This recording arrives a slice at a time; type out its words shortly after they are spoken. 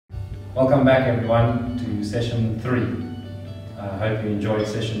Welcome back everyone to session 3. I hope you enjoyed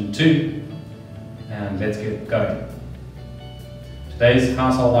session 2 and let's get going. Today's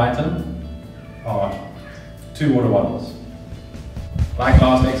household item are 2 water bottles. Like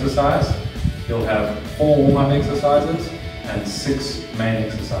last exercise, you'll have 4 warm-up exercises and 6 main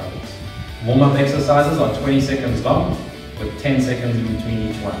exercises. Warm-up exercises are 20 seconds long with 10 seconds in between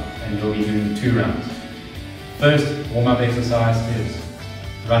each one, and you'll be doing 2 rounds. First warm-up exercise is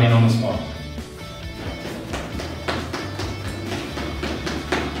running on the spot.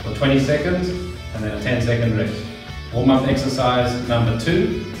 For 20 seconds and then a 10-second rest. Warm-up exercise number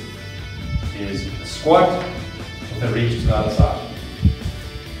 2 is a squat with a reach to the other side.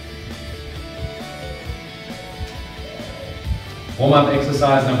 Warm-up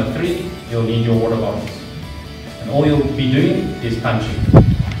exercise number 3, you'll need your water bottles. And all you'll be doing is punching.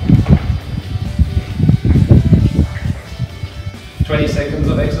 20 seconds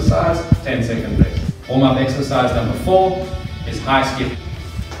of exercise, 10-second rest. Warm-up exercise number 4 is high skip.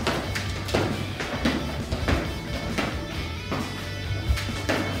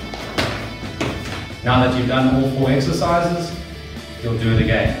 Now that you've done all 4 exercises, you'll do it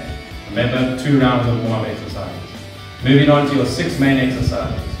again. Remember, 2 rounds of warm-up exercises. Moving on to your 6 main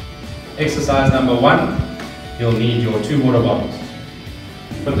exercises. Exercise number 1, you'll need your 2 water bottles.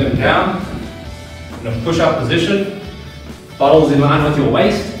 Put them down in a push-up position. Bottles in line with your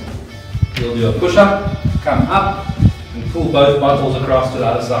waist. You'll do a push-up, come up, and pull both bottles across to the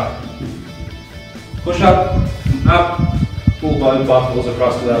other side. Push-up, up, pull both bottles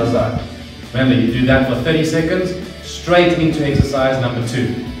across to the other side. Remember, you do that for 30 seconds, straight into exercise number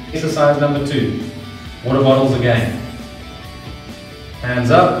 2. Exercise number 2, water bottles again.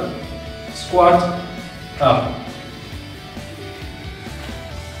 Hands up, squat, up.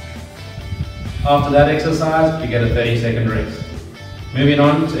 After that exercise, you get a 30-second rest. Moving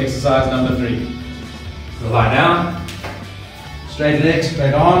on to exercise number 3. You'll lie down, straight legs,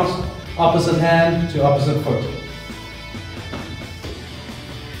 straight arms, opposite hand to opposite foot.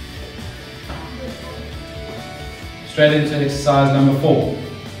 Straight into exercise number 4.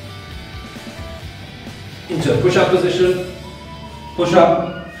 Into a push-up position, push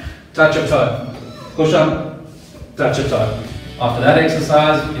up, touch your toe, push up, touch your toe. After that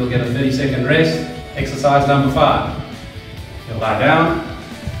exercise, you'll get a 30-second rest. Exercise number 5. You'll lie down,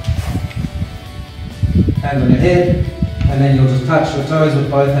 hands on your head, and then you'll just touch your toes with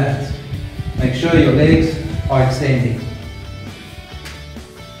both hands. Make sure your legs are extending.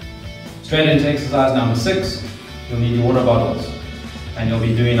 Straight into exercise number 6, you'll need your water bottles. And you'll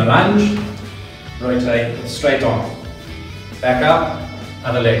be doing a lunge, rotate with straight arm. Back up,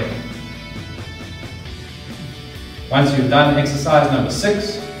 other leg. Once you've done exercise number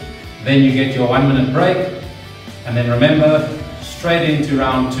 6, then you get your 1-minute break, and then remember, straight into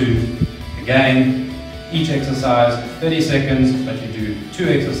round 2. Again, each exercise 30 seconds, but you do 2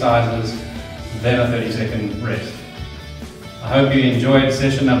 exercises, then a 30-second rest. I hope you enjoyed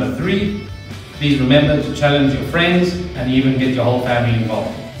session number 3. Please remember to challenge your friends and even get your whole family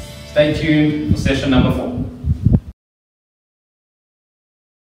involved. Stay tuned for session number 4.